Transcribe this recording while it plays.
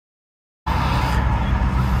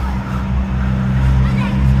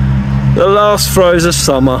The last throws of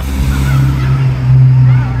summer.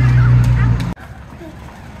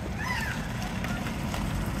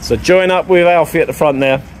 So join up with Alfie at the front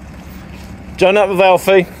there. Join up with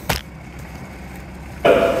Alfie.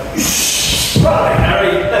 Right,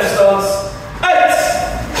 Harry, left stance. 8.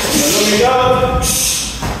 Along you go.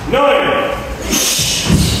 9.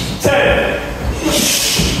 10.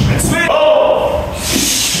 And swing. 4.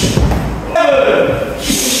 7.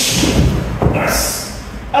 Nice.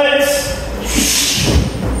 8.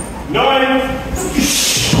 9.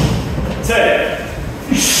 10.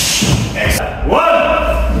 Excellent. 1.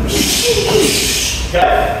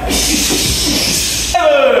 Okay. 7.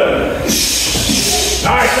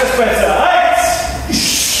 Nice, that's better. 8.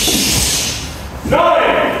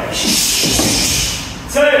 9.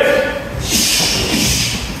 10.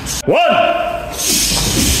 1.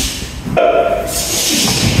 Nice.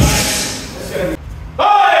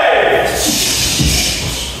 5.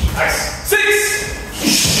 Nice. 6.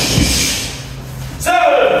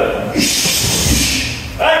 7.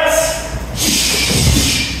 8.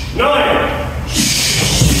 9.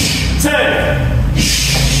 10.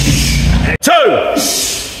 2.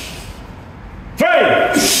 3.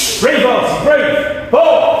 Breathe, breathe.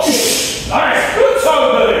 4. Nice. Good song,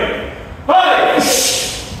 buddy. 5.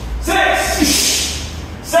 6.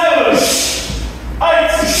 7.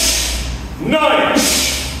 8. 9.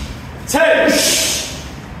 10.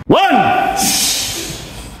 1.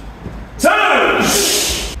 2.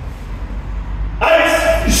 8.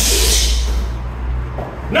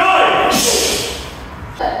 9.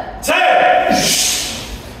 10.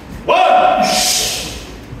 1.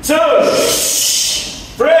 2.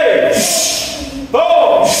 3.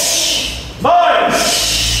 4. 5.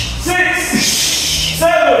 6.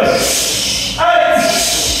 7. 8.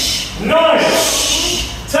 9.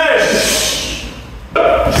 10.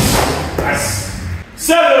 Nice.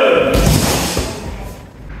 7.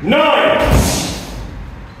 9.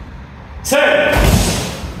 10.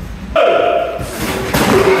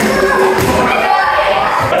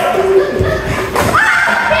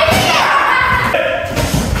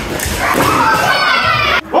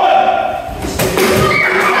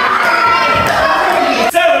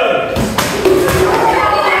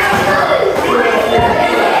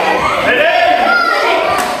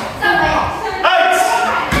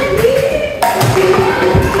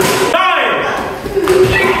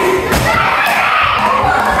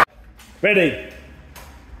 Ready?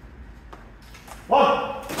 1.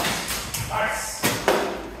 Nice.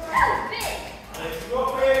 Let's go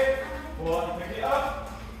for it. 1, pick it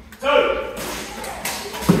up. 2.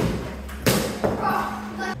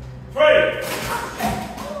 3.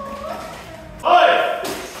 5.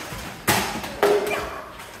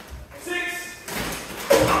 6.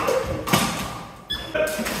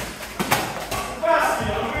 Fast,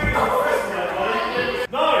 I'm moving fast now, buddy.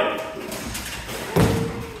 9.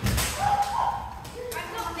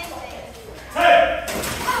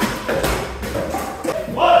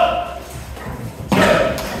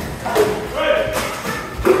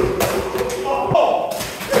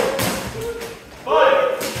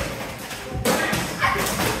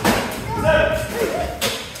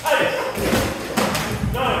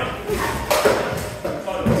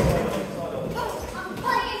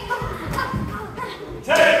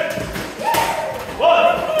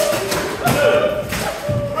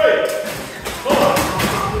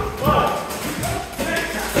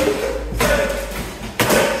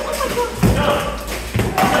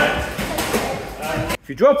 'If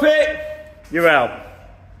you drop it, you're out.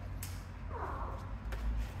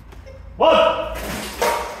 1.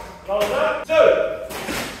 2.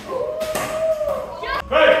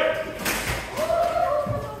 3.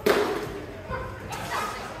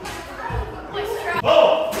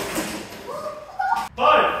 4.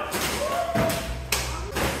 5.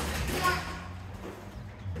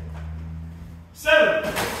 7.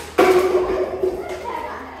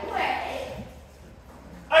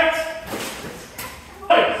 8.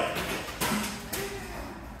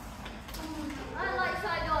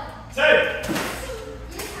 10.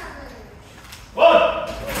 1.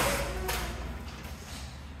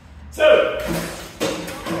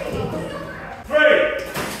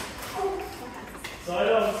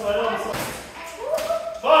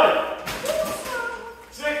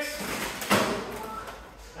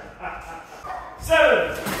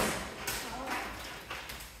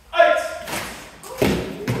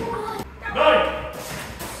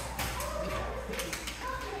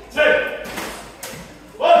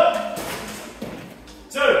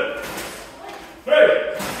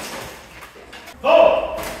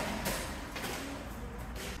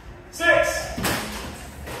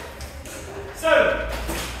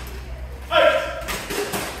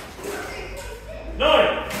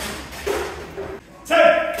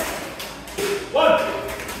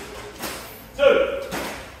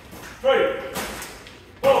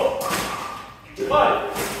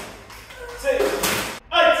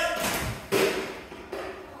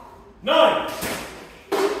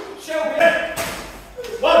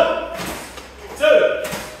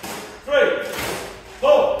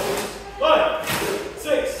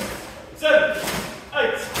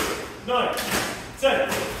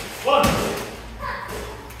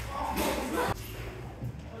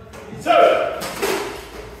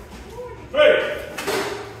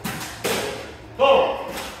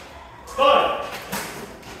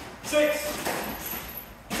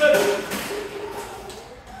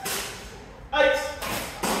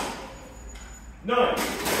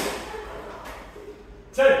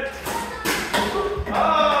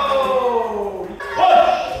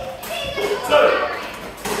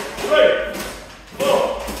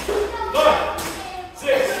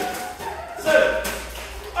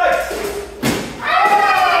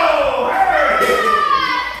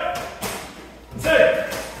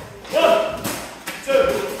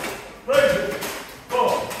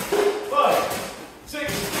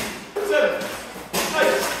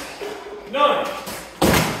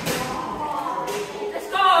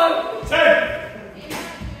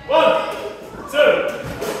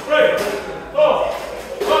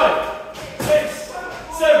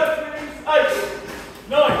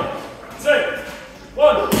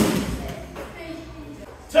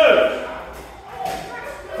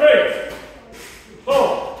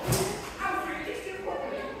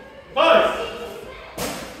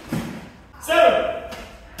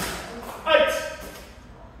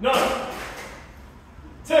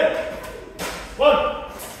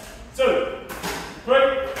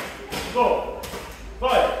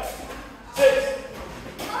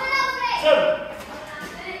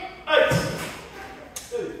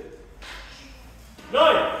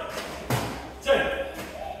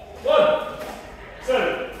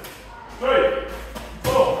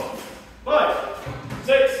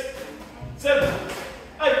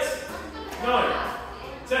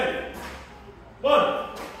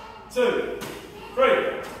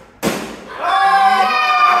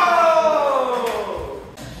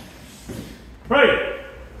 3.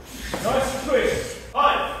 Nice twist.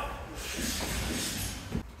 5.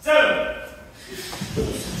 7.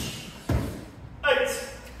 8.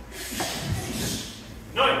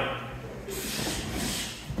 9.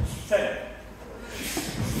 10.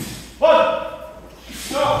 1.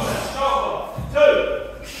 Stop now, stop. 2.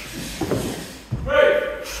 3.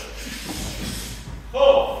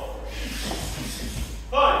 4.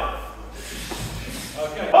 5.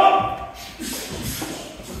 Okay. 1.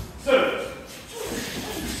 2.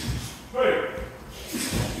 3.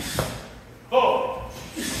 4.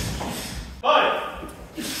 5.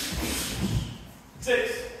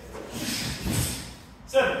 6.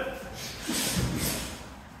 7.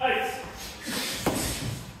 8.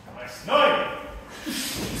 Nice. 9.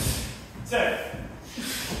 10.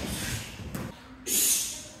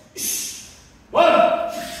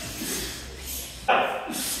 1. 5.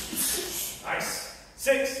 Nice.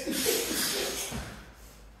 6.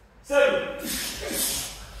 7.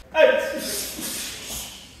 8.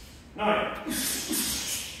 9.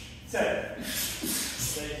 10.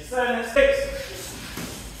 6.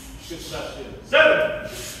 Good stuff, good. 7.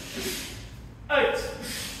 8.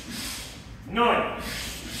 9.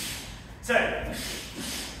 10.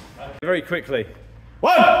 Very quickly.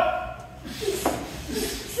 1. Oh, you've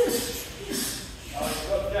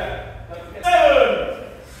got that. Don't forget. 7.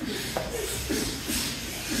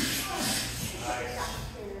 Nice.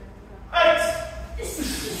 8.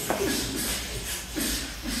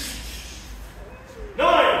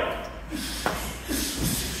 9.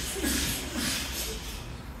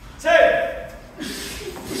 10.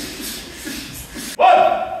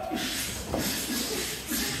 1.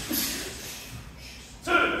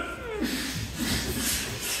 2.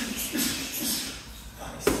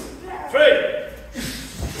 3.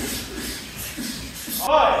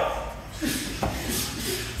 5.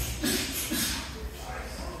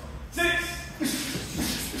 6.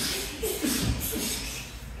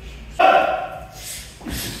 7.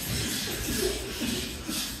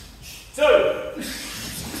 2.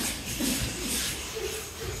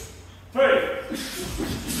 3.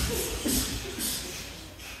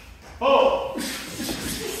 4.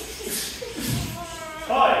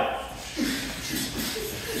 5.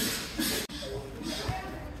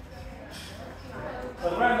 So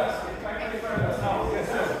the round that's back round that's now. Yes,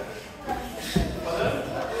 sir. Pardon?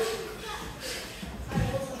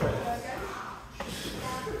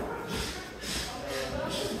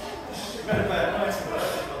 Very bad, nice work.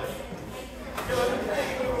 Go on,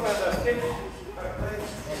 take a round that's kick.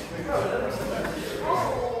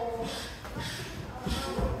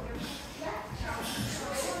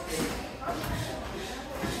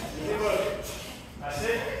 That's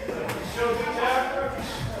it. Shoulders down.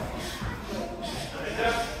 And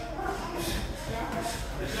down.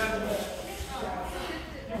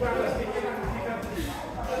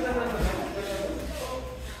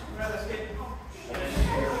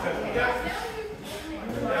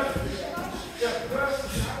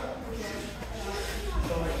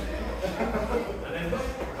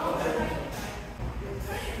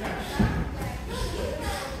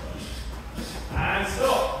 And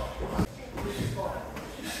stop.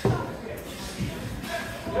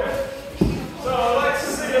 So I'd like to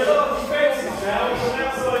see a lot of defences now with an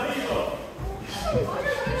outside knee lock.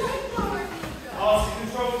 Ask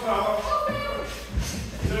control cover.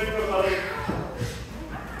 Doing good, buddy.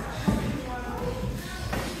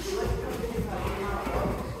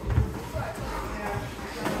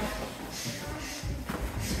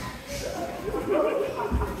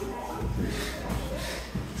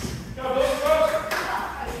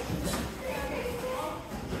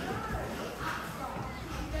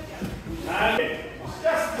 And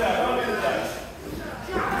just down, under the desk.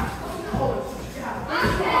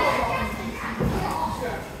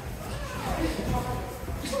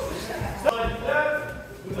 Slide left,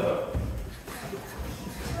 with the hook.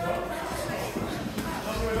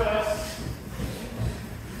 Not reverse.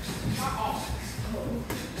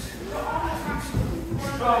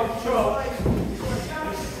 Control, control.